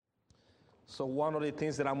So one of the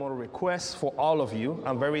things that I'm going to request for all of you,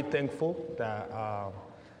 I'm very thankful that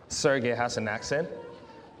Sergey has an accent.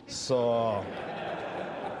 So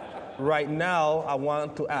right now, I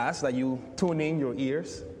want to ask that you tune in your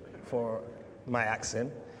ears for my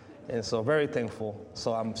accent. And so very thankful.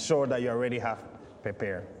 So I'm sure that you already have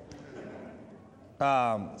prepared.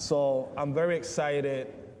 So I'm very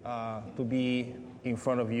excited to be in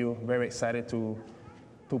front of you, very excited to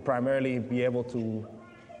primarily be able to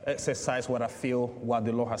exercise what I feel, what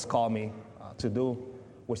the Lord has called me to do,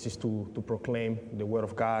 which is to proclaim the Word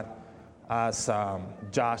of God. As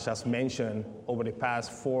Josh has mentioned, over the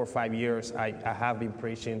past 4 or 5 years, I have been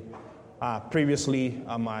preaching previously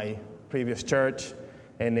at my previous church.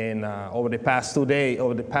 And then over the past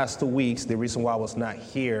 2 weeks, the reason why I was not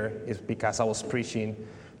here is because I was preaching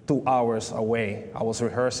 2 hours away. I was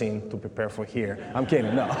rehearsing to prepare for here. I'm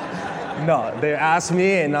kidding, no. They asked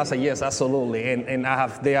me, and I said, yes, absolutely. And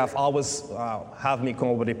they have always have me come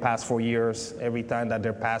over the past 4 years. Every time that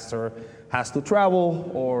their pastor has to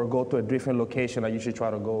travel or go to a different location, I usually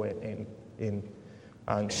try to go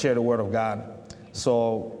and share the Word of God.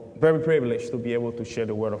 So very privileged to be able to share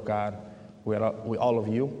the Word of God with all of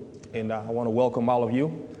you. And I want to welcome all of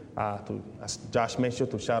you to, as Josh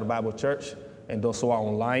mentioned, to Shadow Bible Church and those who are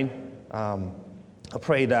online. I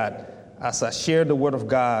pray that as I share the Word of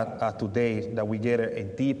God today, that we get a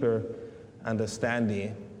deeper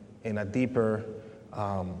understanding and a deeper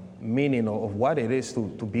meaning of what it is to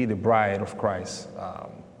be the bride of Christ.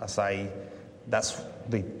 That's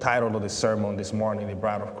the title of the sermon this morning, the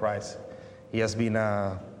bride of Christ. It has been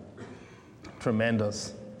a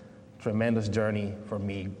tremendous journey for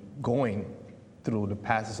me going through the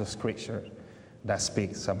passages of Scripture that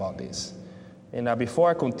speaks about this. And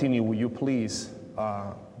before I continue, will you please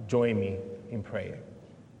join me in prayer?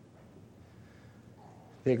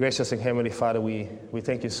 Dear gracious and heavenly Father, we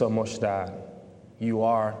thank you so much that you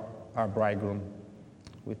are our bridegroom.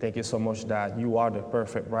 We thank you so much that you are the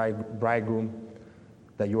perfect bridegroom,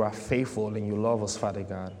 that you are faithful and you love us, Father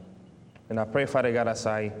God. And I pray, Father God, as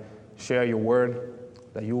I share your word,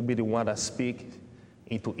 that you will be the one that speaks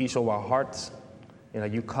into each of our hearts, and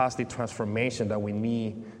that you cause the transformation that we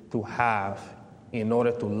need to have in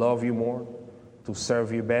order to love you more, to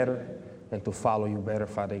serve you better, and to follow you better,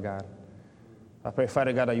 Father God. I pray,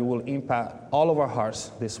 Father God, that you will impact all of our hearts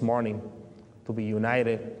this morning to be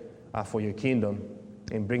united for your kingdom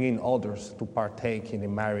and bringing others to partake in the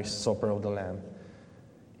marriage supper of the Lamb.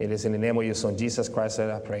 It is in the name of your Son, Jesus Christ,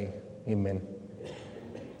 that I pray. Amen.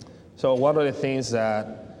 So one of the things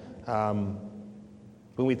that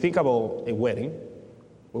when we think about a wedding,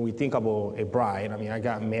 when we think about a bride, I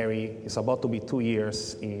got married. It's about to be 2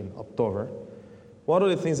 years in October. One of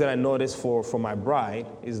the things that I noticed for my bride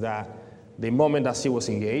is that the moment that she was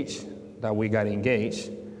engaged, that we got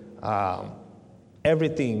engaged,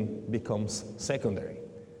 everything becomes secondary.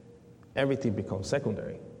 Everything becomes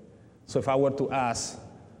secondary. So if I were to ask,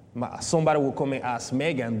 somebody will come and ask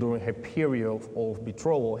Megan during her period of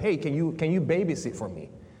betrothal, hey, can you babysit for me?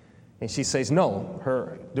 And she says no.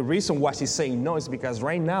 The reason why she's saying no is because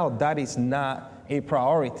right now that is not a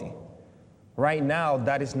priority. Right now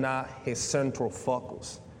that is not his central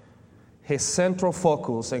focus. His central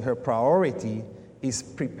focus and her priority is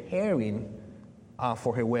preparing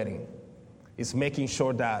for her wedding. It's making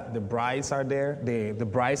sure that the brides are there, the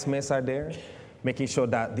bridesmaids are there, making sure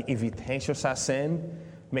that the invitations are sent,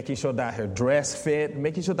 making sure that her dress fit,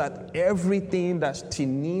 making sure that everything that she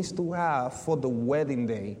needs to have for the wedding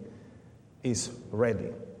day is ready.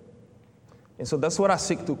 And so that's what I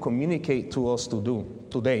seek to communicate to us to do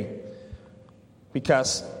today.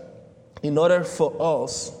 Because in order for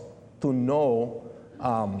us to know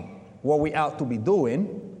what we ought to be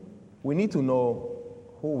doing, we need to know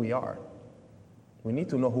who we are. We need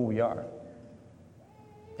to know who we are.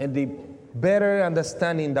 And the better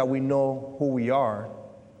understanding that we know who we are,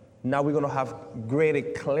 now we're going to have greater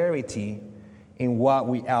clarity in what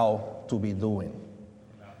we ought to be doing.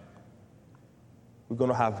 We're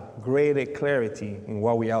going to have greater clarity in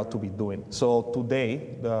what we ought to be doing. So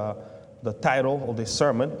today, the title of the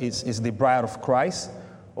sermon is The Bride of Christ.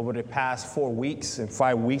 Over the past 4 weeks and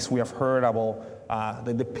 5 weeks, we have heard about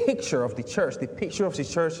the picture of the church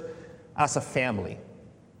as a family.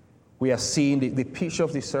 We have seen the picture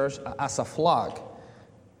of the church as a flock.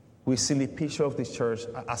 We've seen the picture of the church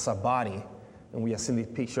as a body, and we have seen the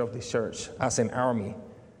picture of the church as an army.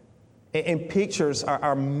 And pictures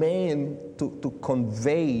are meant to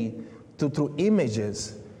convey through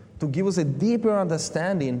images, to give us a deeper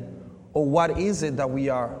understanding of what is it that we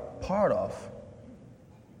are part of.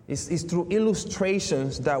 It's through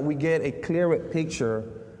illustrations that we get a clearer picture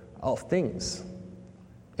of things.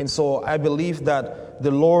 And so I believe that the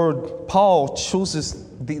Lord, Paul chooses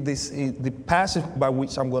the passage by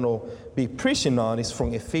which I'm going to be preaching on is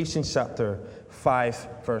from Ephesians chapter 5,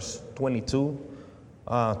 verse 22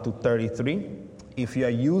 to 33. If you are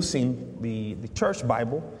using the church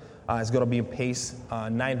Bible, it's going to be on page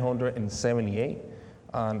 978.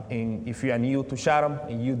 And if you are new to Chatham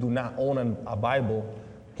and you do not own a Bible,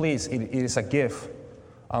 please, it is a gift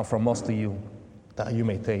from us to you that you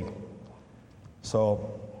may take.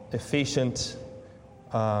 So, Ephesians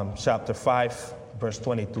chapter 5, verse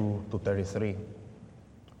 22 to 33.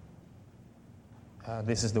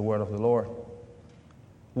 This is the word of the Lord.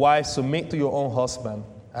 Wives, submit to your own husband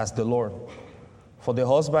as the Lord. For the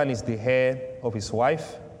husband is the head of his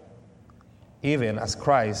wife, even as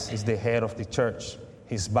Christ is the head of the church,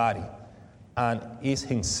 his body, and is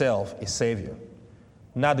himself a Savior.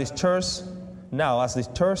 Now as the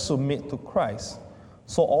church submit to Christ,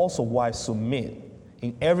 so also wives submit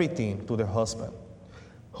in everything to their husband.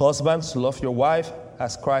 Husbands, love your wife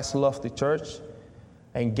as Christ loved the church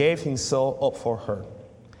and gave himself up for her,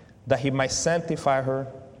 that he might sanctify her,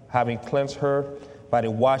 having cleansed her by the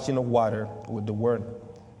washing of water with the word,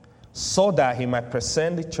 so that he might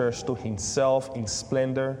present the church to himself in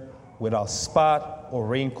splendor, without spot or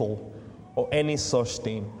wrinkle or any such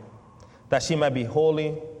thing, that she might be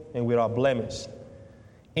holy and without blemish.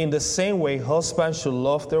 In the same way, husbands should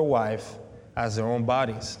love their wife as their own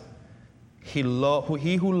bodies. He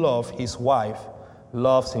who loves his wife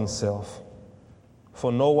loves himself.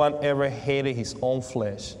 For no one ever hated his own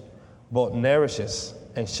flesh, but nourishes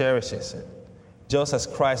and cherishes it, just as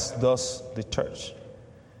Christ does the church,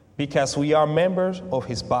 because we are members of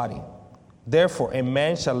his body. Therefore, a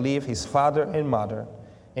man shall leave his father and mother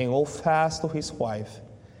and hold fast to his wife,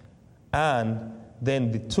 and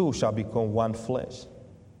then the two shall become one flesh.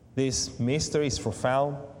 This mystery is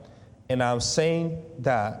profound, and I'm saying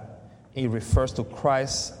that it refers to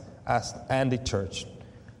Christ and the church.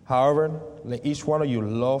 However, let each one of you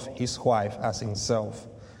love his wife as himself,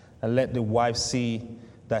 and let the wife see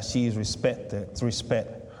that she is respect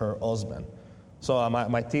her husband. So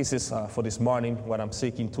my thesis for this morning, what I'm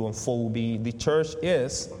seeking to unfold will be: the church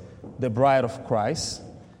is the bride of Christ.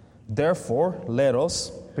 Therefore, let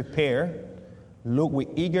us prepare, look with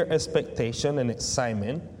eager expectation and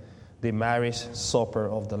excitement, the marriage supper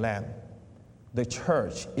of the Lamb. The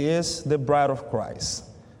church is the bride of Christ.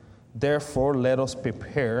 Therefore, let us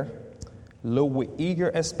prepare, look with eager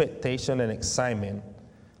expectation and excitement,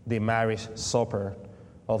 the marriage supper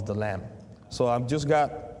of the Lamb. So I've just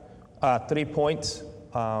got 3 points.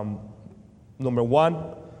 Number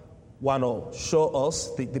one, want to show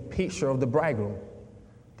us the picture of the bridegroom.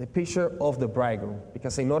 The picture of the bridegroom.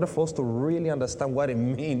 Because in order for us to really understand what it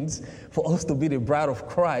means for us to be the bride of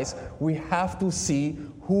Christ, we have to see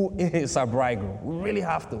who is our bridegroom. We really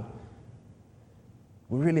have to.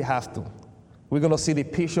 We really have to. We're going to see the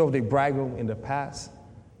picture of the bridegroom in the past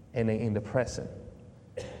and in the present.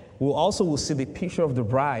 We also will see the picture of the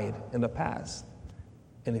bride in the past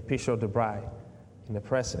and the picture of the bride in the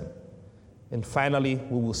present. And finally,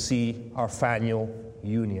 we will see our final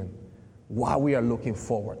union, what we are looking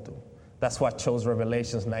forward to. That's what chose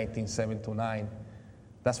Revelations 19:7-9.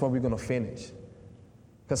 That's where we're going to finish.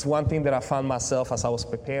 Because one thing that I found myself as I was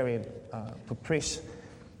preparing to preach,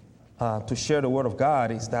 to share the Word of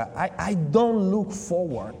God, is that I don't look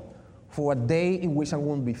forward for a day in which I'm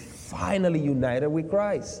going to be finally united with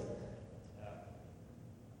Christ.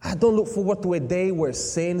 I don't look forward to a day where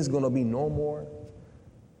sin is going to be no more.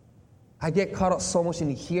 I get caught up so much in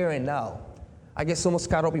the here and now. I get so much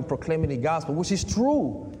caught up in proclaiming the gospel, which is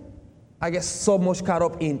true. I get so much caught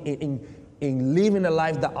up in living a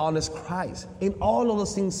life that honors Christ. And all of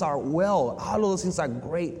those things are well. All of those things are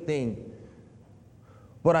great things.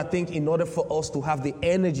 But I think in order for us to have the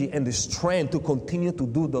energy and the strength to continue to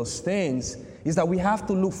do those things, is that we have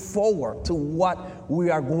to look forward to what we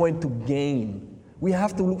are going to gain. We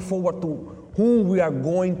have to look forward to who we are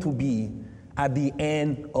going to be at the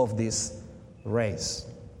end of this race.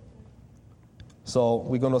 So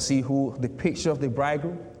we're going to see the picture of the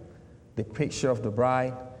bridegroom, the picture of the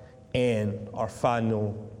bride, and our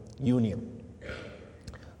final union.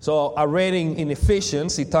 So I read in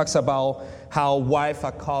Ephesians, it talks about how wives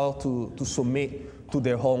are called to submit to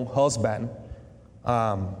their own husband.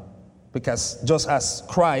 Because just as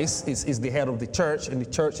Christ is the head of the church, and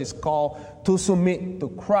the church is called to submit to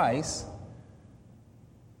Christ.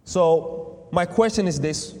 So my question is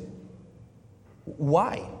this: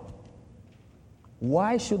 why?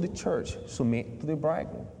 Why should the church submit to the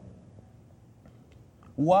bridegroom?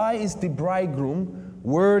 Why is the bridegroom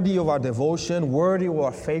worthy of our devotion, worthy of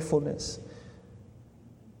our faithfulness?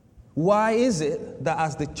 Why is it that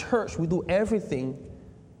as the church we do everything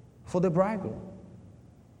for the bridegroom?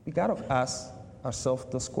 We got to ask ourselves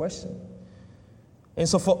this question. And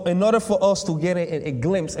so in order for us to get a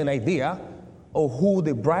glimpse, an idea of who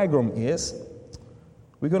the bridegroom is,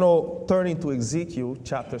 we're going to turn into Ezekiel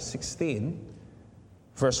chapter 16,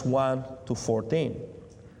 verse 1 to 14.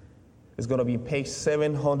 It's going to be page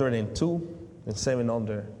 702 and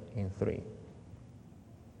 703.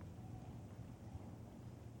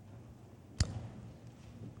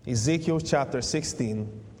 Ezekiel chapter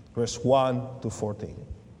 16, verse 1 to 14.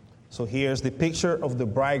 So here's the picture of the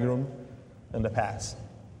bridegroom in the past.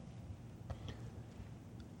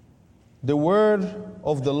 The word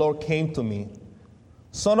of the Lord came to me,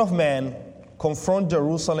 Son of man, confront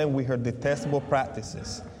Jerusalem with her detestable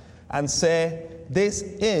practices, and say, this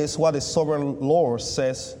is what the sovereign Lord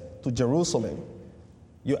says to Jerusalem.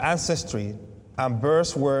 Your ancestry and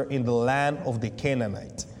births were in the land of the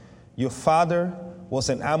Canaanites. Your father was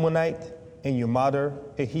an Ammonite, and your mother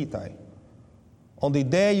a Hittite. On the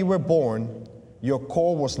day you were born, your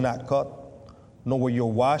cord was not cut, nor were you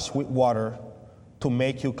washed with water to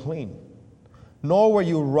make you clean, nor were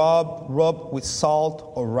you rubbed with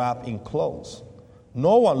salt or wrapped in clothes.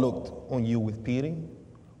 No one looked on you with pity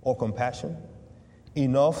or compassion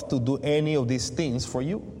enough to do any of these things for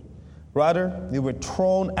you. Rather, you were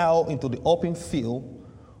thrown out into the open field.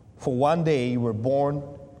 For one day you were born,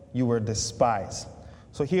 you were despised.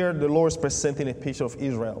 So here the Lord is presenting a picture of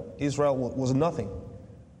Israel. Israel was nothing.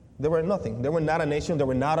 They were nothing. They were not a nation. They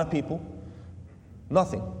were not a people.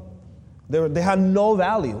 Nothing. They had no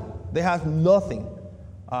value. They had nothing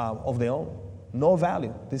of their own. No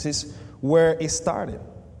value. This is where it started.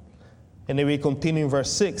 And then we continue in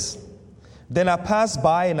verse 6. Then I passed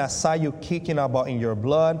by and I saw you kicking about in your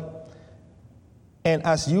blood. And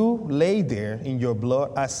as you lay there in your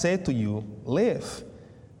blood, I said to you, live.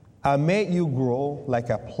 I made you grow like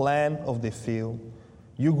a plant of the field.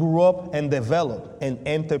 You grew up and developed and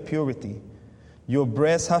entered purity. Your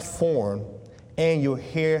breasts have formed and your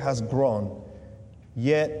hair has grown.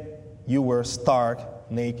 Yet you were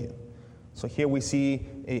stark naked. So here we see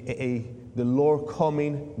the Lord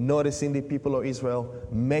coming, noticing the people of Israel,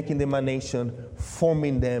 making them a nation,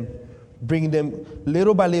 forming them, bringing them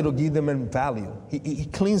little by little, give them a value. He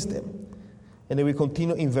cleansed them. And then we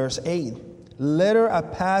continue in verse 8. Later I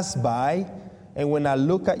passed by, and when I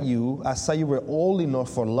looked at you, I saw you were old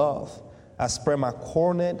enough for love. I spread my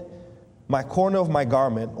corner of my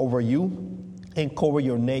garment over you and covered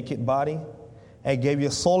your naked body. I gave you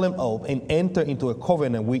a solemn oath and entered into a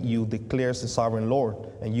covenant with you, declares the sovereign Lord,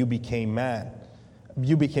 and you became mine.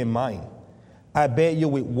 You became mine. I bathed you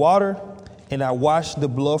with water, and I washed the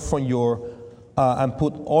blood from your and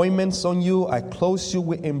put ointments on you. I clothed you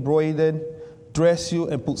with embroidered, dressed you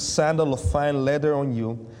and put sandal of fine leather on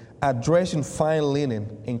you. I dressed you in fine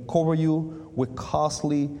linen and covered you with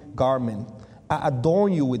costly garment. I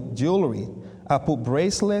adorned you with jewelry. I put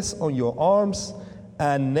bracelets on your arms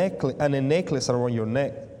and a necklace around your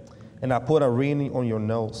neck. And I put a ring on your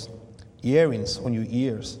nose, earrings on your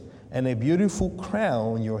ears, and a beautiful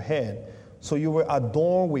crown on your head. So you were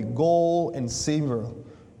adorned with gold and silver.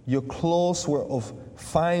 Your clothes were of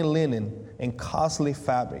fine linen and costly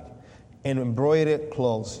fabric and embroidered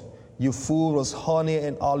clothes. Your food was honey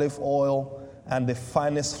and olive oil and the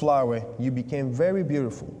finest flour. You became very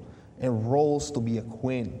beautiful and rose to be a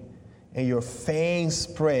queen. And your fame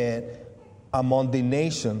spread among the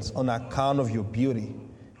nations on account of your beauty,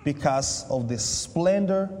 because of the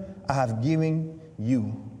splendor I have given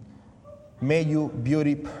you. Made you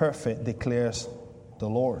beauty perfect, declares the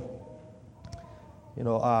Lord.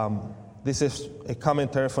 This is a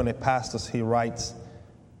commentary from a pastor. He writes,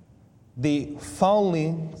 the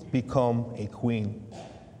foundling become a queen.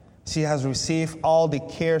 She has received all the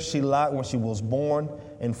care she lacked when she was born,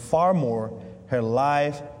 and far more, her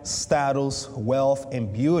life, status, wealth,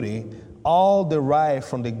 and beauty, all derived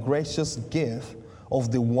from the gracious gift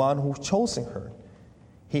of the one who chosen her.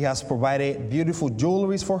 He has provided beautiful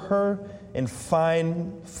jewelries for her and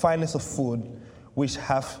fineness of food, which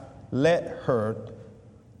have led her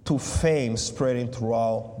to fame spreading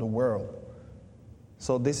throughout the world.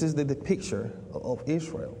 So this is the picture of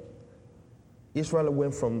Israel. Israel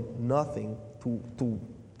went from nothing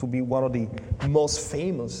to be one of the most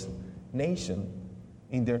famous nations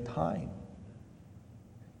in their time.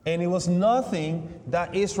 And it was nothing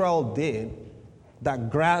that Israel did that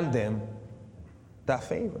granted them that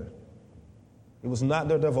favor. It was not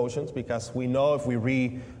their devotions, because we know if we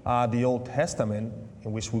read the Old Testament,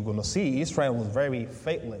 in which we're going to see, Israel was very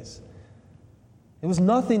faithless. It was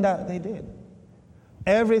nothing that they did.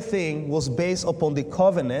 Everything was based upon the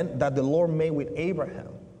covenant that the Lord made with Abraham.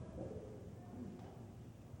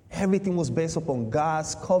 everything was based upon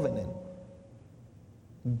God's covenant.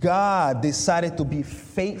 God decided to be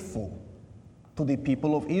faithful to the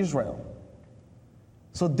people of Israel.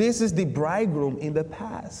 So this is the bridegroom in the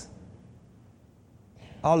past.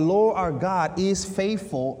 Our Lord, our God, is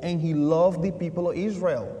faithful, and He loved the people of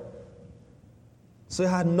Israel. So it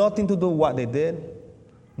had nothing to do with what they did,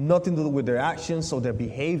 nothing to do with their actions or their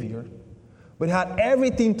behavior, but it had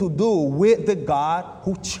everything to do with the God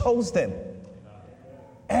who chose them.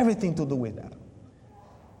 Everything to do with that.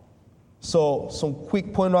 So, some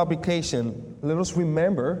quick point of application. Let us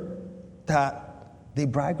remember that the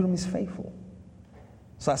bridegroom is faithful.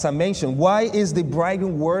 So as I mentioned, why is the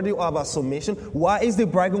bridegroom worthy of our submission? Why is the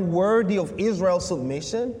bridegroom worthy of Israel's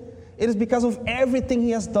submission? It is because of everything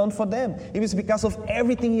He has done for them. It is because of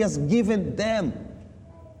everything He has given them.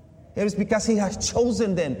 It is because He has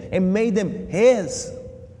chosen them and made them His.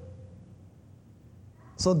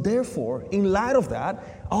 So therefore, in light of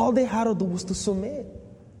that, all they had to do was to submit.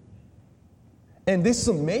 And this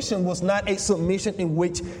submission was not a submission in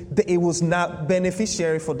which it was not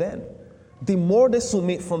beneficiary for them. The more they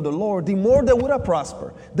submit from the Lord, the more they would have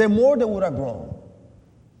prospered, the more they would have grown.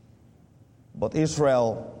 But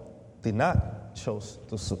Israel did not choose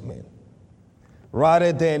to submit.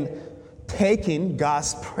 Rather than taking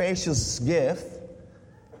God's precious gift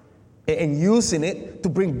and using it to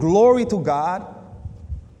bring glory to God,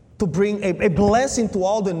 to bring a blessing to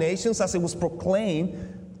all the nations, as it was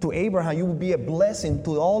proclaimed to Abraham, you will be a blessing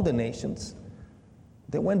to all the nations.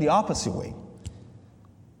 They went the opposite way.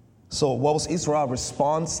 So what was Israel's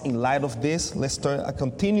response in light of this? I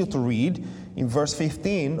continue to read in verse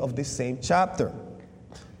 15 of this same chapter.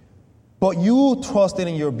 But you trusted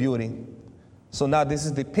in your beauty. So now this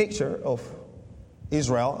is the picture of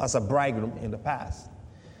Israel as a bridegroom in the past.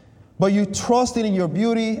 But you trusted in your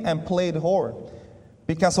beauty and played whore.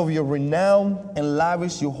 Because of your renown and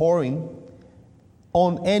lavish your whoring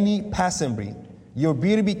on any passenger, your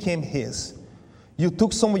beauty became his. You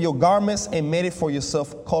took some of your garments and made it for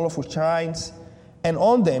yourself colorful shines, and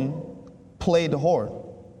on them played the whore.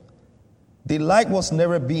 The like was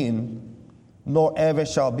never been, nor ever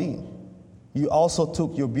shall be. You also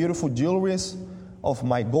took your beautiful jewelries of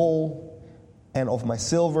my gold and of my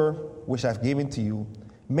silver, which I've given to you,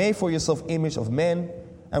 made for yourself image of men,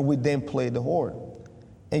 and with them played the whore.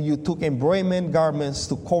 And you took embroidered garments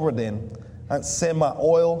to cover them, and set my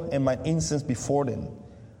oil and my incense before them.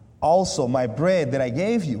 Also my bread that I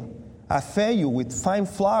gave you, I fed you with fine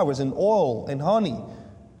flowers and oil and honey.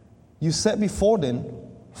 You set before them,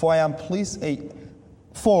 for a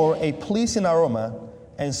pleasing aroma,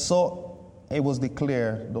 and so it was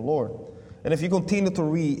declared the Lord. And if you continue to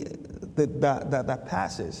read that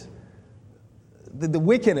passage, the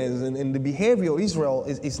wickedness and the behavior of Israel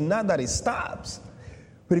is not that it stops,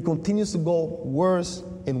 but it continues to go worse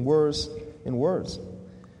and worse and worse.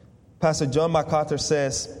 Pastor John MacArthur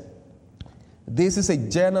says, this is a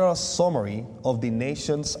general summary of the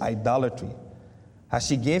nation's idolatry, as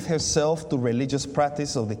she gave herself to religious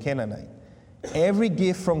practice of the Canaanite. Every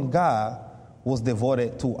gift from God was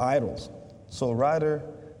devoted to idols. So rather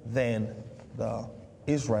than the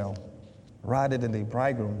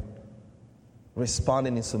bridegroom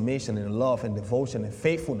responding in submission and love and devotion and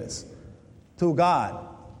faithfulness to God,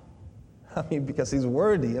 because He's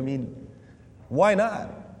worthy, why not?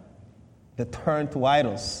 They turned to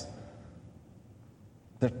idols.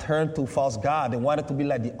 They turned to false God. They wanted to be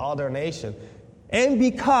like the other nation. And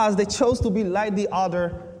because they chose to be like the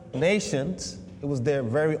other nations, it was their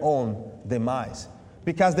very own demise.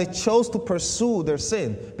 Because they chose to pursue their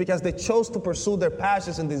sin. Because they chose to pursue their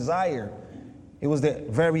passions and desire. It was their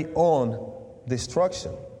very own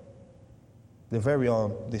destruction. Their very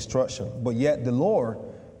own destruction. But yet the Lord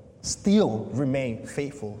still remained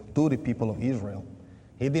faithful to the people of Israel.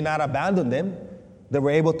 He did not abandon them. They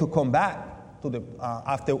were able to come back.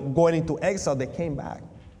 After going into exile, they came back.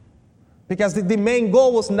 Because the main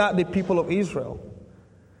goal was not the people of Israel.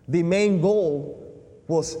 The main goal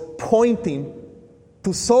was pointing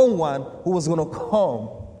to someone who was going to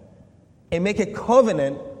come and make a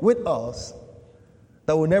covenant with us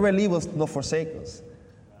that will never leave us nor forsake us.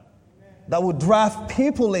 That would draft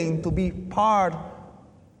people in to be part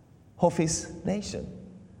of His nation.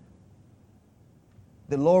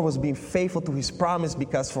 The Lord was being faithful to His promise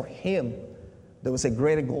because for Him, there was a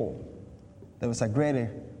greater goal. There was a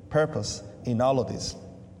greater purpose in all of this.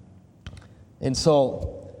 And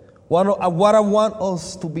so, what I want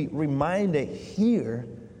us to be reminded here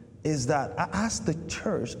is that as the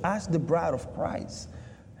church, as the bride of Christ,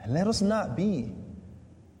 let us not be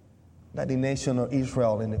like the nation of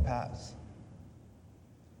Israel in the past.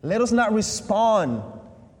 Let us not respond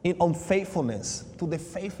in unfaithfulness to the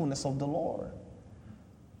faithfulness of the Lord.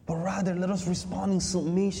 But rather, let us respond in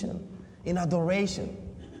submission, in adoration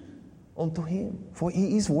unto Him, for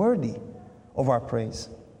He is worthy of our praise.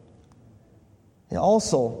 And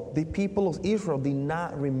also, the people of Israel did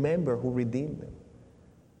not remember who redeemed them.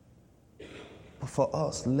 But for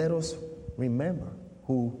us, let us remember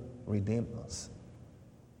who redeemed us.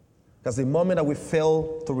 Because the moment that we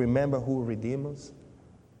fail to remember who redeemed us,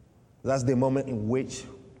 that's the moment in which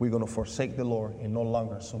we're going to forsake the Lord and no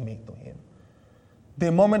longer submit to Him.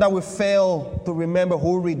 The moment that we fail to remember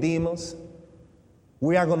who redeemed us,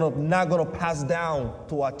 we are not going to pass down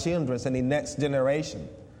to our children and the next generation.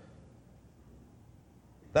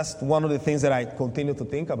 That's one of the things that I continue to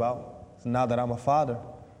think about now that I'm a father. I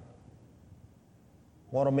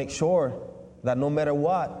want to make sure that no matter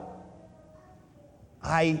what,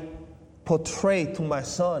 I portray to my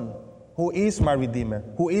son who is my Redeemer,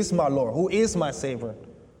 who is my Lord, who is my Savior,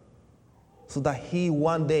 so that he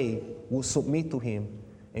one day will submit to Him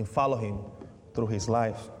and follow Him through his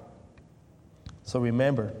life. So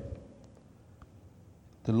remember,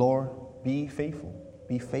 the Lord, be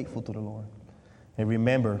faithful to the Lord. And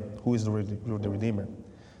remember who is the Redeemer.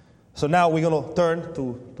 So now we're going to turn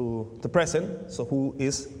to the present.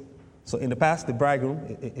 So in the past, the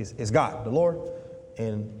bridegroom is God, the Lord,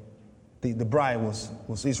 and the bride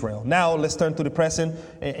was Israel. Now let's turn to the present,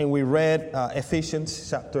 and we read Ephesians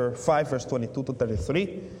chapter 5, verse 22 to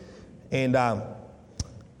 33. And I'm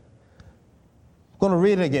going to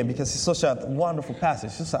read it again because it's such a wonderful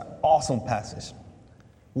passage. It's an awesome passage.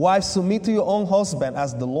 Wives, submit to your own husband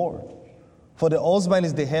as the Lord. For the husband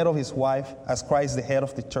is the head of his wife, as Christ is the head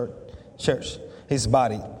of the church, his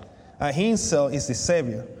body. And he himself is the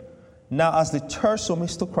Savior. Now as the church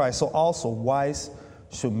submits to Christ, so also wives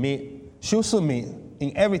should submit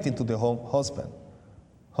in everything to the husband.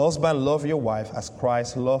 Husband, love your wife as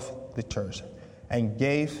Christ loved the church and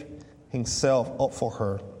gave himself up for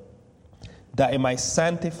her, that it might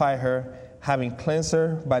sanctify her, having cleansed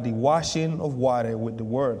her by the washing of water with the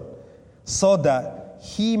word, so that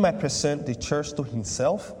he might present the church to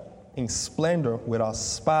himself in splendor, without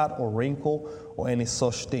spot or wrinkle or any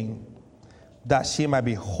such thing, that she might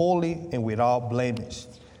be holy and without blemish.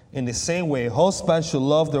 In the same way, husbands should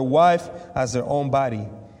love their wife as their own body.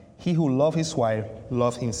 He who loves his wife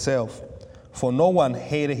loves himself. For no one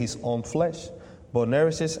hated his own flesh, but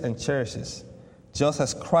nourishes and cherishes, just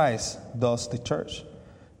as Christ does the church,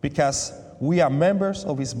 because we are members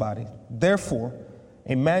of his body. Therefore,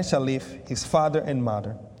 a man shall leave his father and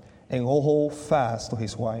mother, and hold fast to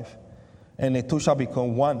his wife, and the two shall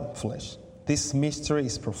become one flesh. This mystery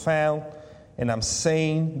is profound, and I'm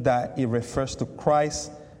saying that it refers to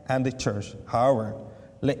Christ and the church. However,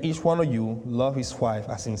 let each one of you love his wife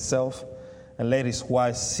as himself, and let his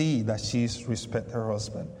wife see that she respects her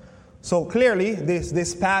husband. So clearly,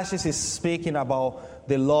 this passage is speaking about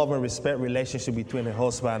the love and respect relationship between a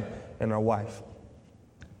husband and a wife.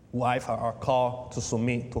 Wives are called to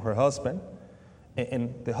submit to her husband,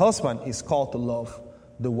 and the husband is called to love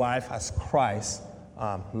the wife as Christ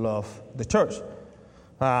loved the church.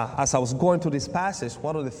 As I was going through this passage,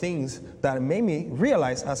 one of the things that made me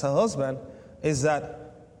realize as a husband is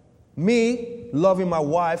that me loving my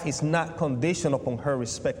wife is not conditioned upon her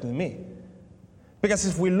respecting me. Because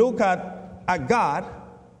if we look at God,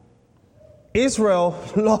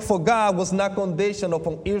 Israel's love for God was not conditioned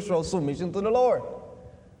upon Israel's submission to the Lord.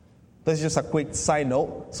 That's just a quick side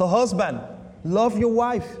note. So husband, love your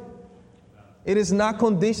wife. It is not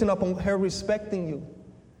conditioned upon her respecting you.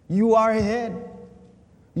 You are her head.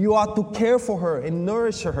 You are to care for her and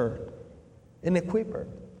nourish her and equip her.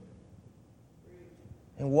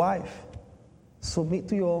 And wife, submit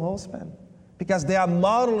to your husband, because they are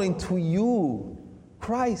modeling to you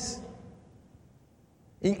Christ.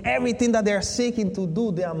 In everything that they are seeking to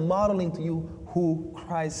do, they are modeling to you who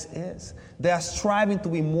Christ is. They are striving to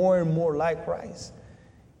be more and more like Christ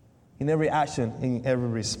in every action, in every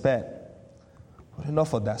respect. But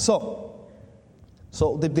enough of that. So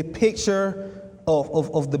the picture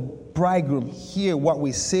of the bridegroom here, what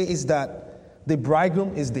we see is that the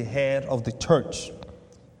bridegroom is the head of the church.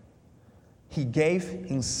 He gave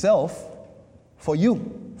himself for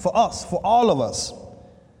you, for us, for all of us.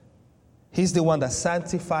 He's the one that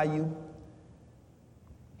sanctifies you.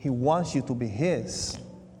 He wants you to be his.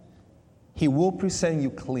 He will present you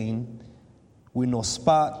clean, with no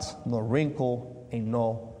spot, no wrinkle, and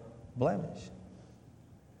no blemish.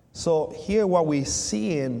 So here what we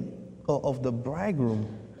see of the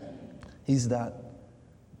bridegroom is that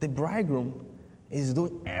the bridegroom is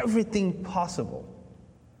doing everything possible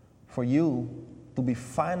for you to be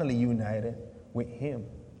finally united with him.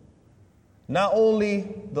 Not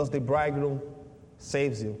only does the bridegroom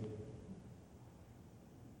save you,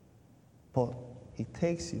 but he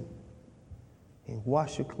takes you and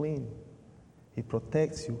washes you clean. He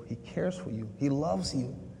protects you. He cares for you. He loves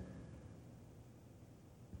you.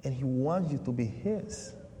 And he wants you to be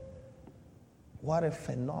his. What a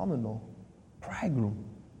phenomenal bridegroom.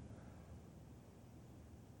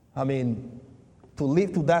 I mean, to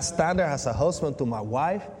live to that standard as a husband to my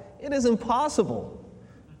wife, it is impossible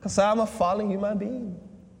because I'm a fallen human being.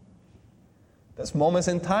 There's moments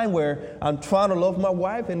in time where I'm trying to love my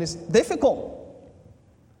wife and it's difficult.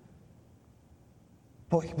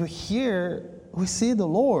 But here we see the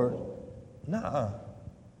Lord. Nah,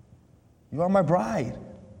 you are my bride.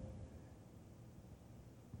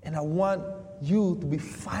 And I want you to be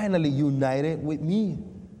finally united with me.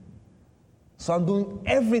 So I'm doing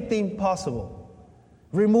everything possible,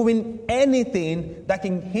 removing anything that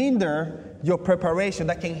can hinder your preparation,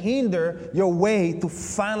 that can hinder your way to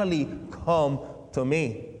finally come to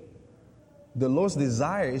me. The Lord's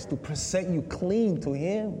desire is to present you clean to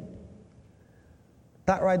Him.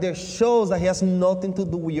 That right there shows that He has nothing to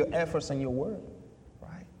do with your efforts and your work.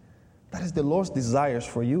 Right? That is the Lord's desires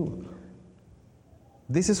for you.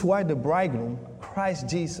 This is why the bridegroom, Christ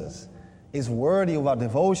Jesus, is worthy of our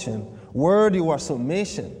devotion, worthy of our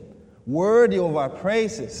submission, worthy of our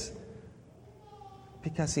praises,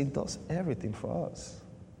 because He does everything for us.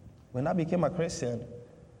 When I became a Christian,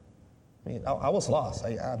 I was lost. I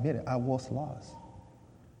admit it, I was lost.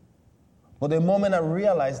 But the moment I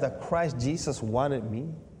realized that Christ Jesus wanted me,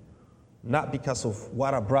 not because of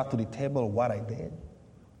what I brought to the table or what I did,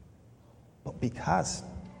 but because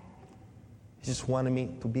He just wanted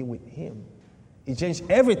me to be with Him. He changed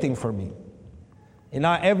everything for me. And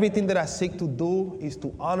now everything that I seek to do is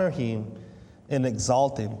to honor Him and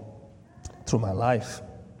exalt Him through my life.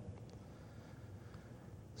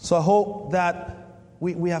 So I hope that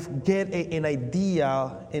we have get an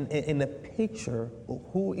idea and a picture of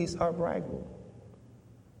who is our bridegroom.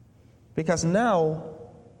 Because now,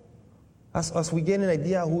 as we get an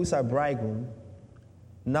idea of who is our bridegroom,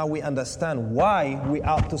 now we understand why we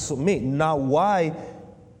ought to submit. Now why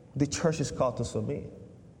the church is called to submit.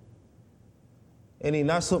 And in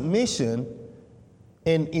our submission,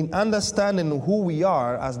 and in understanding who we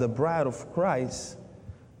are as the bride of Christ,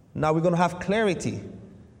 now we're going to have clarity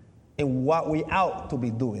in what we ought to be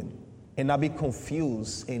doing and not be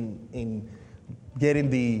confused in getting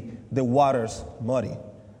the waters muddy.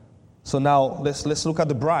 So now let's look at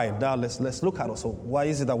the bride. Now let's look at also what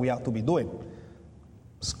is it that we ought to be doing.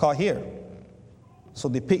 It's called here. So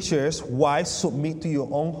the picture is, wives, submit to your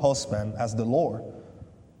own husband as the Lord.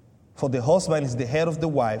 For the husband is the head of the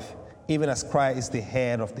wife, even as Christ is the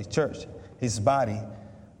head of the church. His body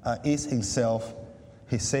is Himself,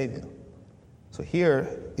 His Savior. So here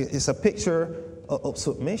is a picture of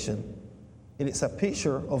submission. It is a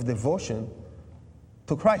picture of devotion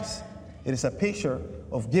to Christ. It is a picture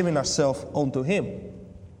of giving ourselves unto Him.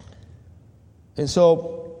 And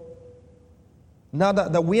so, now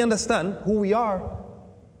that we understand who we are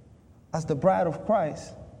as the bride of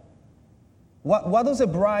Christ, what does a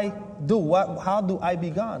bride do? How do I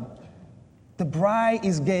begin? The bride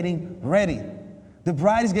is getting ready. The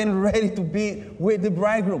bride is getting ready to be with the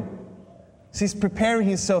bridegroom. She's preparing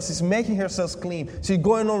herself. She's making herself clean. She's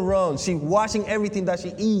going on runs. She's watching everything that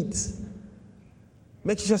she eats.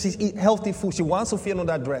 Making sure she's eating healthy food. She wants to fit on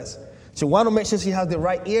that dress. She wants to make sure she has the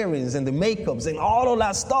right earrings and the makeups and all of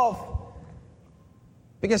that stuff.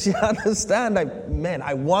 Because she understands that, man,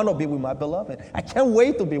 I want to be with my beloved. I can't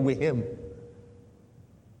wait to be with Him.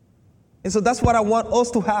 And so that's what I want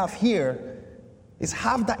us to have here, is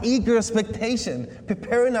have that eager expectation,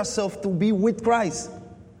 preparing ourselves to be with Christ.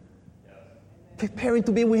 Preparing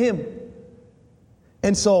to be with Him.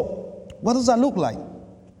 And so, what does that look like?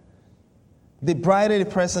 The bride of the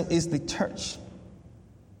present is the church.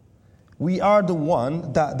 We are the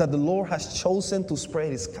one that the Lord has chosen to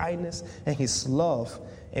spread His kindness and His love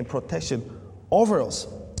and protection over us.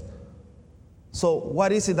 So,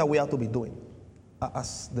 what is it that we have to be doing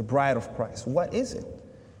as the bride of Christ? What is it?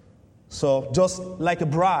 So, just like a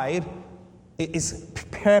bride is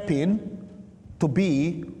preparing to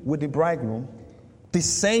be with the bridegroom, the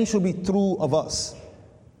same should be true of us.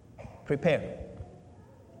 Prepare.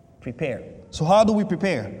 Prepare. So how do we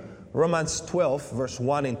prepare? Romans 12, verse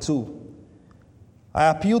 1 and 2. I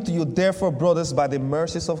appeal to you, therefore, brothers, by the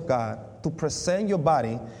mercies of God, to present your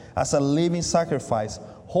body as a living sacrifice,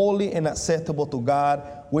 holy and acceptable to God,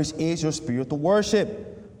 which is your spiritual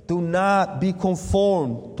worship. Do not be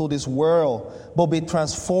conformed to this world, but be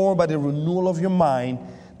transformed by the renewal of your mind,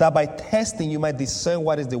 that by testing you might discern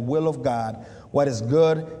what is the will of God, what is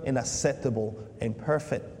good and acceptable and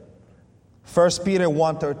perfect. 1 Peter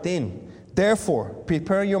 1:13. Therefore,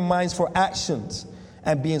 prepare your minds for actions,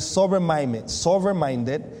 and being sober-minded,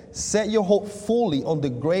 set your hope fully on the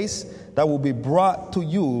grace that will be brought to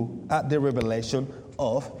you at the revelation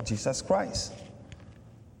of Jesus Christ.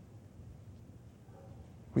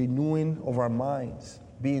 Renewing of our minds,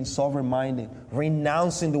 being sober-minded,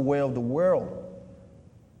 renouncing the way of the world,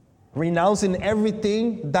 renouncing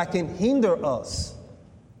everything that can hinder us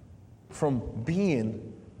from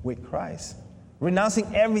being with Christ.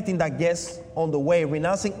 Renouncing everything that gets on the way.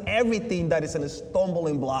 Renouncing everything that is a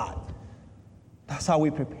stumbling block. That's how we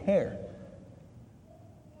prepare.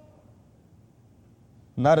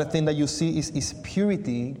 Another thing that you see is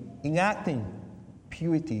purity in acting.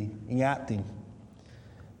 Purity in acting.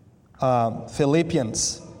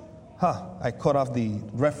 Philippians. I cut off the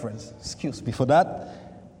reference. Excuse me for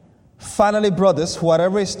that. Finally, brothers,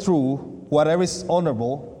 whatever is true, whatever is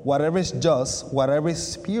honorable, whatever is just, whatever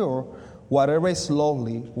is pure, whatever is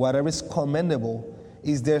lowly, whatever is commendable,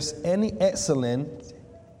 is there any excellent,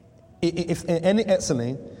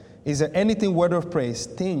 is there anything worthy of praise,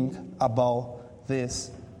 think about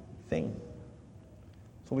this thing.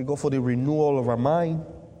 So we go for the renewal of our mind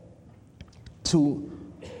to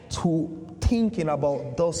thinking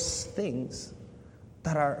about those things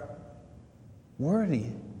that are worthy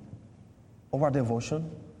of our devotion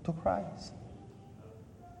to Christ.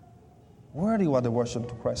 Worthy of our devotion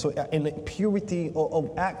to Christ. So in the purity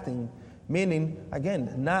of acting, meaning,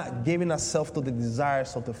 again, not giving ourselves to the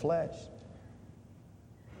desires of the flesh,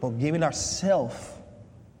 but giving ourselves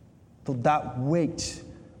to that which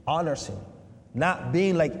honors Him. Not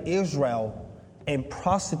being like Israel and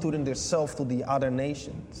prostituting themselves to the other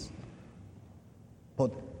nations,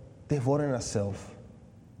 but devoting ourselves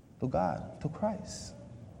to God, to Christ.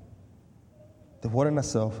 Devoting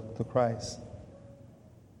ourselves to Christ.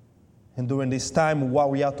 And during this time, what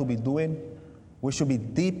we have to be doing, we should be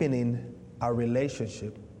deepening our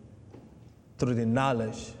relationship through the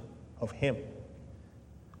knowledge of Him.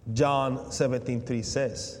 John 17:3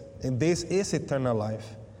 says, and this is eternal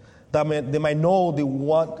life, that they might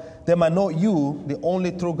know you, the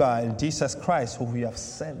only true God, and Jesus Christ, who we have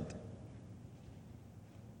sent.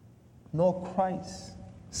 Know Christ.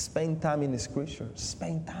 Spend time in the Scripture.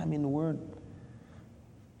 Spend time in the Word.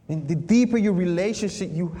 And the deeper your relationship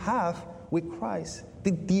you have with Christ,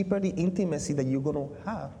 the deeper the intimacy that you're going to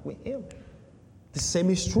have with Him. The same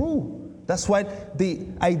is true. That's why the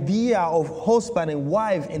idea of husband and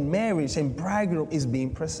wife and marriage and bridegroom is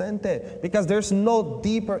being presented. Because there's no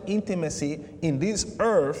deeper intimacy in this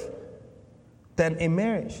earth than in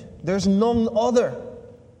marriage. There's no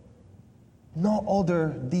other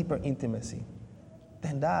deeper intimacy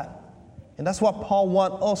than that. And that's what Paul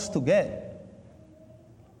wants us to get.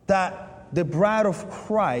 That the bride of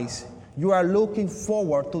Christ, you are looking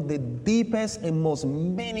forward to the deepest and most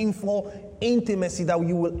meaningful intimacy that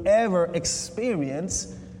you will ever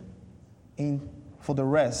experience for the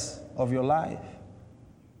rest of your life.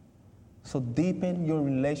 So deepen your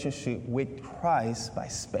relationship with Christ by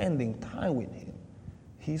spending time with Him.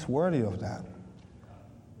 He's worthy of that.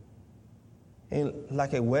 And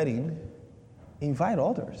like a wedding, invite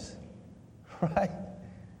others, right?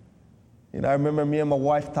 I remember me and my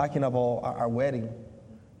wife talking about our wedding.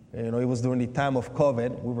 It was during the time of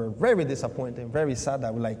COVID. We were very disappointed, very sad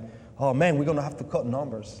that we're like, oh man, we're going to have to cut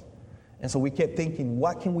numbers. And so we kept thinking,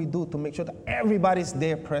 what can we do to make sure that everybody's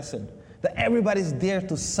there present, that everybody's there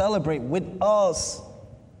to celebrate with us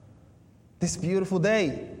this beautiful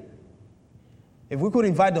day. If we could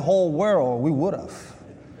invite the whole world, we would have.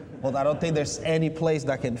 But I don't think there's any place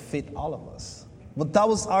that can fit all of us. But that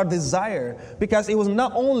was our desire, because it was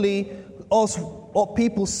not only us or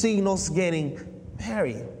people seeing us getting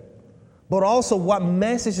married, but also what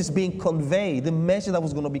message is being conveyed, the message that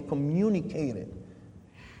was going to be communicated.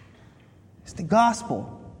 It's the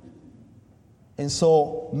gospel. And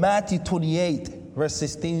so Matthew 28, verse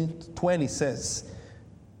 16-20 says,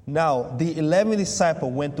 now the 11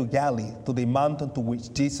 disciples went to Galilee, to the mountain to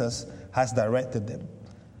which Jesus has directed them.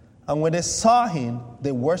 And when they saw Him,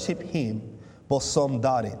 they worshipped Him, but some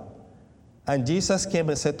doubted. And Jesus came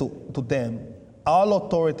and said to them, all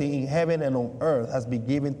authority in heaven and on earth has been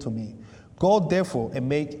given to me. Go therefore and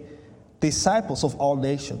make disciples of all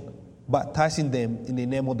nations, baptizing them in the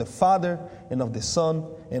name of the Father and of the Son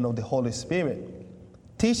and of the Holy Spirit,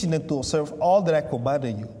 teaching them to observe all that I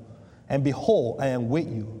commanded you. And behold, I am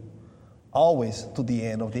with you always to the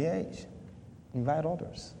end of the age. Invite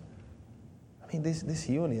others. I mean, this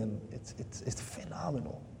union, it's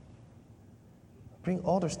phenomenal. Bring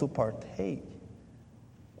others to partake,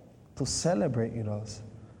 to celebrate with us.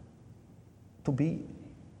 to be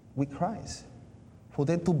with Christ. For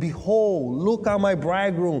them to behold, look at my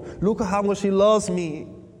bridegroom. Look at how much he loves me.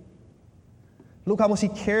 Look how much he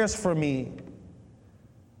cares for me.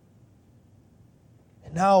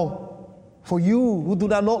 And now, for you who do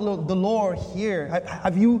not know the Lord here,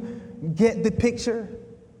 have you get the picture?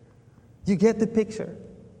 You get the picture.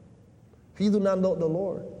 If you do not know the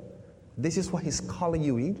Lord, this is what he's calling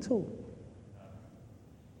you into.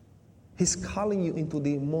 He's calling you into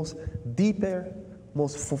the most deeper,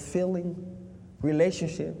 most fulfilling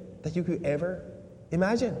relationship that you could ever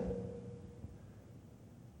imagine.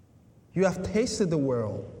 You have tasted the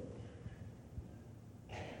world.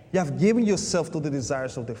 You have given yourself to the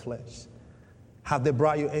desires of the flesh. Have they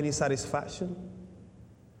brought you any satisfaction?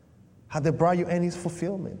 Have they brought you any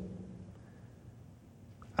fulfillment?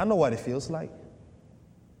 I know what it feels like.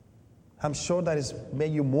 I'm sure that it's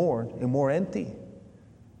made you more and more empty.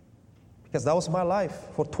 Because that was my life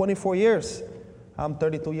for 24 years. I'm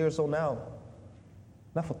 32 years old now.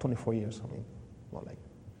 Not for 24 years,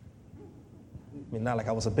 not like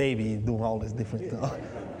I was a baby doing all this different stuff.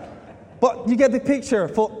 But you get the picture.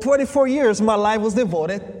 For 24 years, my life was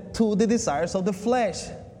devoted to the desires of the flesh.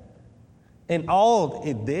 And all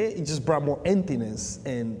it did, it just brought more emptiness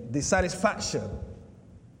and dissatisfaction.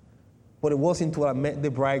 But it wasn't until I met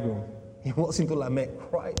the bridegroom, it wasn't until I met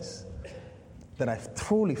Christ, that I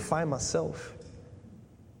truly find myself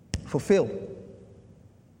fulfilled.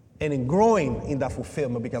 And in growing in that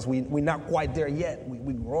fulfillment, because we're not quite there yet,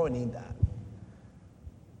 we're growing in that.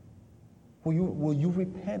 Will you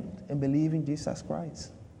repent and believe in Jesus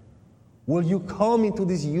Christ? Will you come into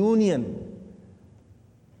this union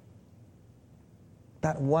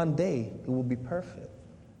that one day it will be perfect?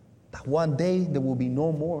 That one day there will be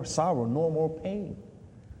no more sorrow, no more pain,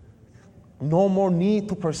 no more need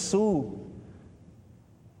to pursue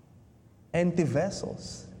empty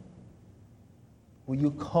vessels. Will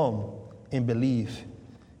you come and believe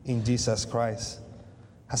in Jesus Christ?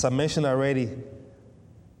 As I mentioned already,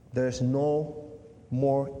 there's no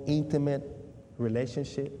more intimate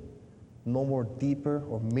relationship, no more deeper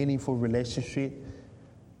or meaningful relationship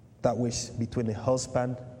that was between a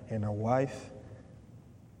husband and a wife.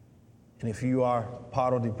 And if you are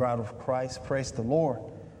part of the bride of Christ, praise the Lord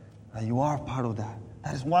that you are part of that.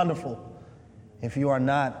 That is wonderful. If you are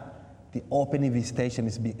not, the open invitation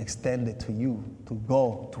is being extended to you to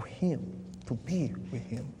go to Him, to be with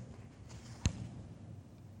Him.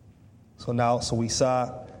 So we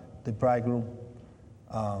saw the bridegroom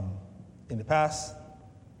in the past,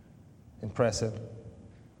 in present,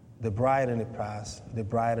 the bride in the past, the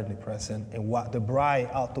bride in the present, and what the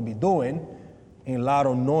bride ought to be doing in light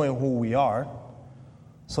of knowing who we are.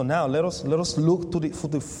 So now let us look to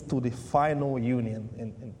the final union.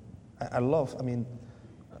 And I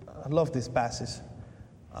love this passage.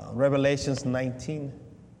 Revelations 19,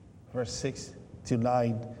 verse 6 to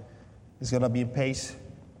 9 is going to be in page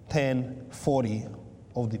 1040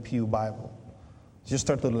 of the Pew Bible. Just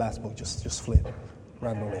turn to the last book. Just flip it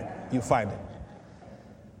randomly. You find it.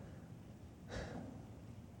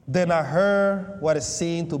 Then I heard what is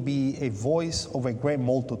seen to be a voice of a great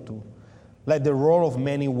multitude, like the roar of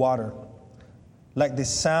many waters, like the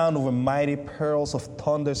sound of a mighty peals of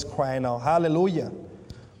thunders crying out, Hallelujah!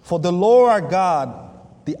 For the Lord our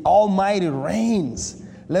God, the Almighty reigns.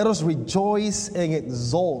 Let us rejoice and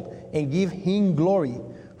exult and give Him glory,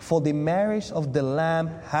 for the marriage of the Lamb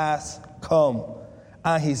has come,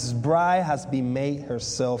 and His bride has been made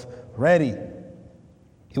herself ready.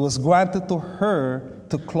 It was granted to her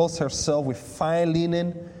to clothe herself with fine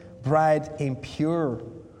linen, bright and pure,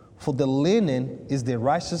 for the linen is the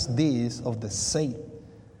righteous deeds of the saint.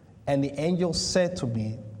 And the angel said to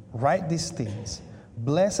me, Write these things.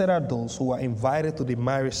 Blessed are those who are invited to the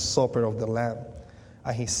marriage supper of the Lamb.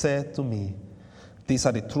 And he said to me, These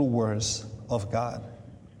are the true words of God.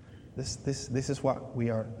 This is what we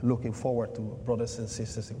are looking forward to, brothers and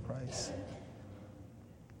sisters in Christ.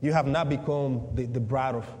 You have not become the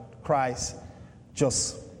bride of Christ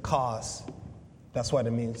just cause. That's what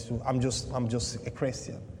it means. I'm just a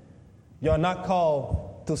Christian. You're not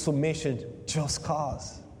called to submission just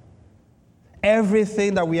cause.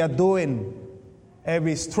 Everything that we are doing,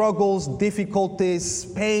 every struggles, difficulties,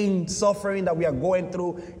 pain, suffering that we are going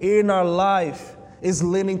through in our life is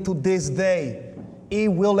leading to this day. It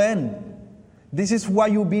will end. This is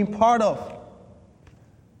what you're being part of.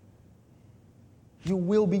 You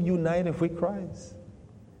will be united with Christ.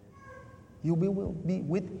 You will be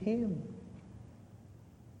with Him.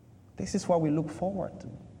 This is what we look forward to.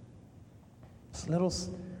 So let us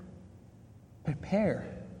prepare.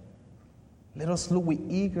 Let us look with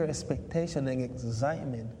eager expectation and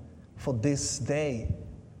excitement for this day.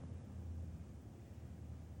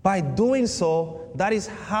 By doing so, that is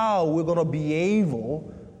how we're going to be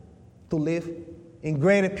able to live in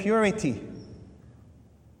greater purity.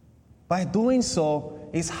 By doing so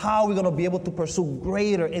is how we're going to be able to pursue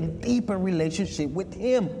greater and deeper relationship with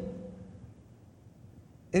Him.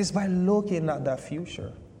 It is by looking at that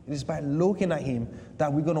future. It is by looking at Him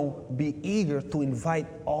that we're going to be eager to invite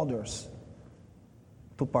others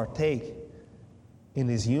to partake in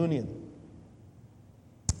His union.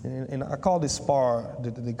 And I call this part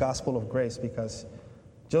the gospel of grace, because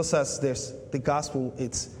just as there's the gospel,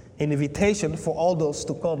 it's an invitation for all those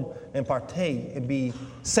to come and partake and be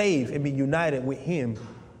saved and be united with Him.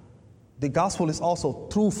 The gospel is also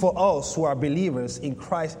true for us who are believers in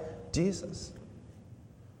Christ Jesus.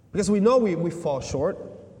 Because we know we fall short.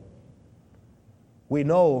 We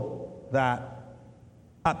know that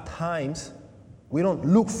at times we don't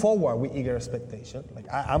look forward with eager expectation.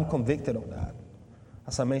 Like I'm convicted of that.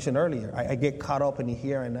 As I mentioned earlier, I get caught up in the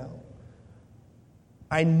here and now.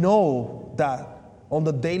 I know that on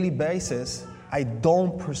the daily basis, I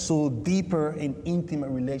don't pursue deeper and intimate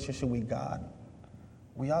relationship with God.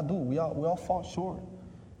 We all do. We all fall short.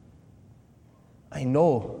 I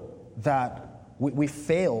know that we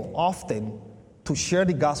fail often to share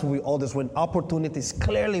the gospel with others when opportunities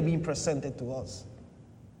clearly being presented to us.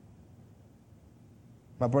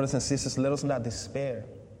 My brothers and sisters, let us not despair,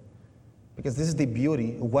 because this is the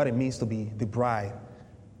beauty of what it means to be the bride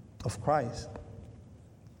of Christ.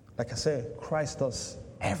 Like I said, Christ does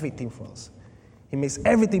everything for us. He makes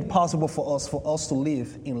everything possible for us to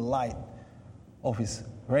live in light of His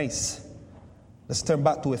grace. Let's turn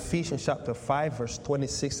back to Ephesians chapter 5, verse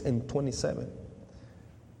 26 and 27.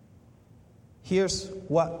 Here's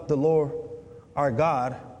what the Lord our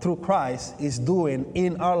God, through Christ, is doing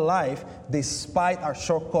in our life despite our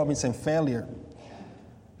shortcomings and failure.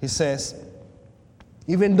 He says,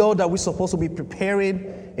 even though that we're supposed to be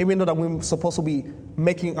preparing, even though that we're supposed to be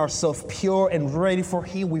making ourselves pure and ready for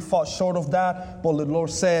Him, we fall short of that. But the Lord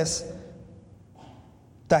says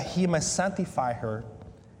that He might sanctify her,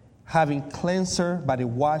 having cleansed her by the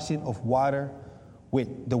washing of water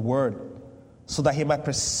with the word, so that He might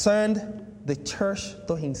present the church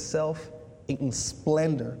to Himself in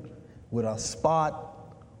splendor, without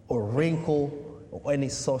spot or wrinkle or any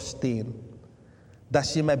such thing, that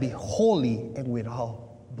she might be holy and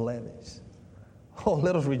without blemish. Oh,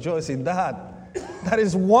 let us rejoice in that. That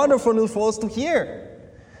is wonderful news for us to hear.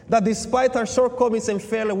 That despite our shortcomings and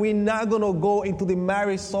failure, we're not going to go into the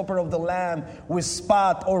marriage supper of the Lamb with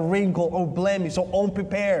spot or wrinkle or blemish or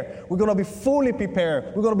unprepared. We're going to be fully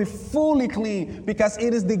prepared. We're going to be fully clean, because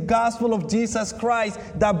it is the gospel of Jesus Christ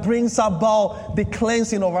that brings about the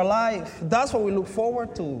cleansing of our life. That's what we look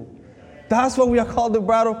forward to. That's why we are called the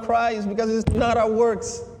bride of Christ, because it's not our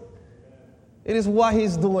works. It is what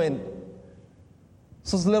He's doing.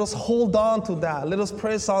 So let us hold on to that. Let us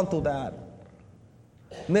press on to that.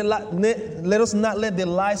 Let us not let the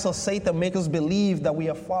lies of Satan make us believe that we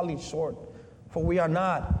are falling short, for we are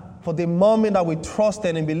not. For the moment that we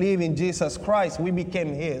trusted and believed in Jesus Christ, we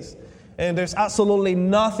became His. And there's absolutely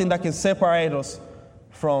nothing that can separate us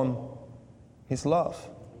from His love.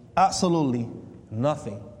 Absolutely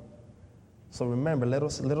nothing. So remember, let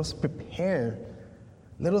us prepare.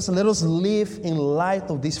 Let us live in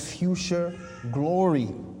light of this future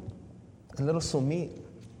glory. And let us submit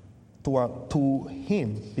to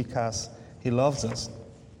Him, because He loves us.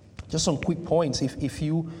 Just some quick points. If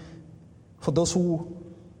you, for those who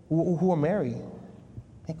are married,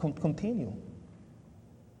 and continue.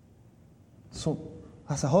 So,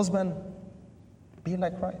 as a husband, be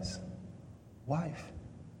like Christ. Wife,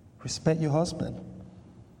 respect your husband.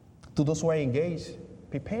 To those who are engaged,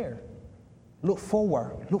 prepare. Look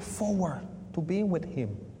forward to being with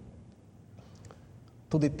Him.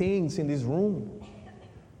 To the things in this room,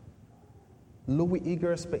 look with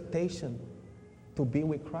eager expectation to be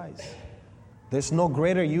with Christ. There's no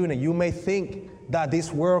greater union. You may think that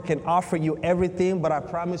this world can offer you everything, but I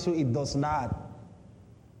promise you it does not.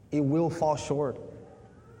 It will fall short.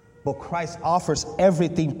 But Christ offers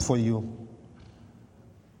everything for you.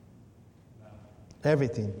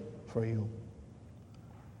 Everything for you.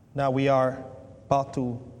 Now we are about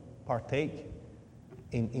to partake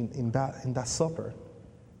in that supper.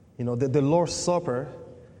 You know, the Lord's Supper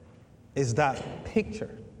is that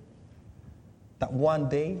picture that one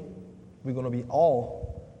day we're going to be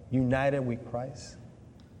all united with Christ,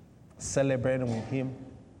 celebrating with Him,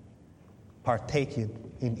 partaking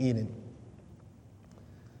in eating.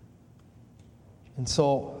 And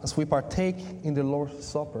so, as we partake in the Lord's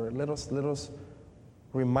Supper, let us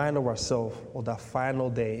remind ourselves of that final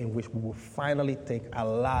day in which we will finally take our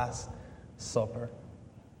last supper.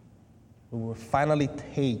 we will finally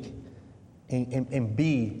take and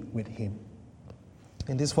be with him.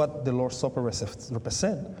 And this is what the Lord's Supper represents.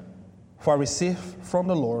 For I received from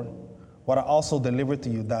the Lord what I also delivered to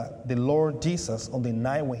you, that the Lord Jesus, on the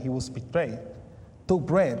night when he was betrayed, took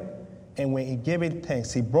bread, and when he gave it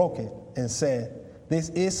thanks, he broke it and said, "This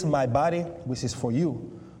is my body, which is for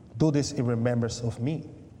you. Do this in remembrance of me."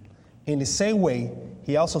 In the same way,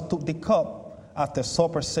 he also took the cup after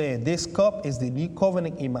supper, saying, "This cup is the new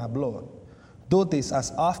covenant in my blood. Do this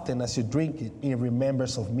as often as you drink it in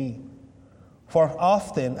remembrance of me. For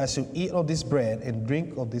often as you eat of this bread and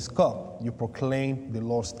drink of this cup, you proclaim the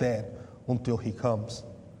Lord's death until he comes."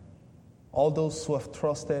 All those who have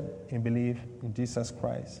trusted and believed in Jesus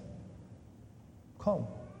Christ, come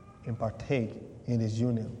and partake in this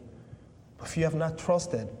union. But if you have not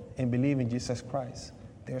trusted and believed in Jesus Christ,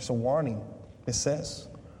 there's a warning. It says,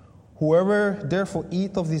 "Whoever therefore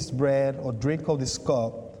eat of this bread or drink of this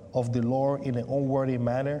cup of the Lord in an unworthy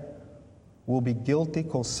manner will be guilty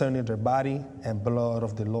concerning the body and blood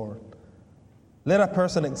of the Lord. Let a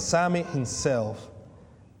person examine himself,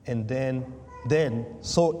 and then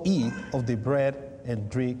so eat of the bread and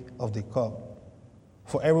drink of the cup.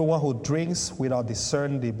 For everyone who drinks without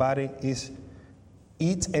discerning the body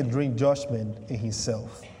eats and drink judgment in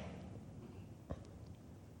himself."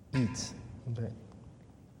 Eat and drink.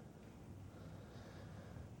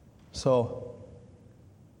 So,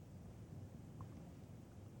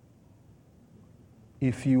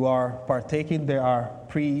 if you are partaking, they are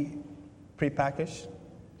pre-packaged.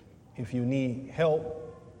 If you need help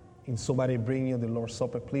in somebody bringing you the Lord's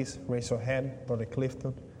Supper, please raise your hand. Brother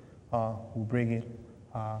Clifton will bring it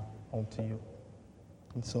onto you.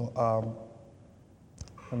 And so,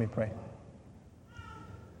 let me pray.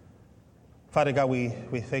 Father God, we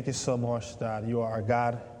thank you so much that you are our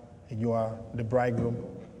God and you are the bridegroom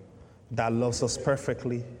that loves us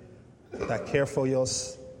perfectly, that cares for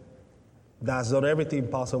us, that has done everything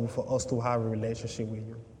possible for us to have a relationship with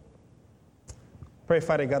you. Pray,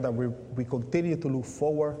 Father God, that we continue to look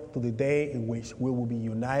forward to the day in which we will be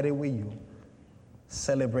united with you,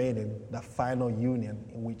 celebrating that final union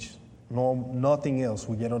in which nothing else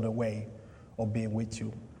will get in the way of being with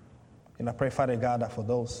you. And I pray, Father God, that for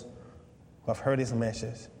those who have heard this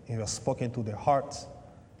message and you have spoken to their hearts,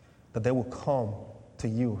 that they will come to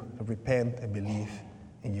you and repent and believe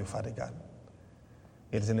in you, Father God.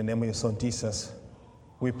 It is in the name of your Son, Jesus,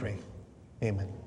 we pray. Amen.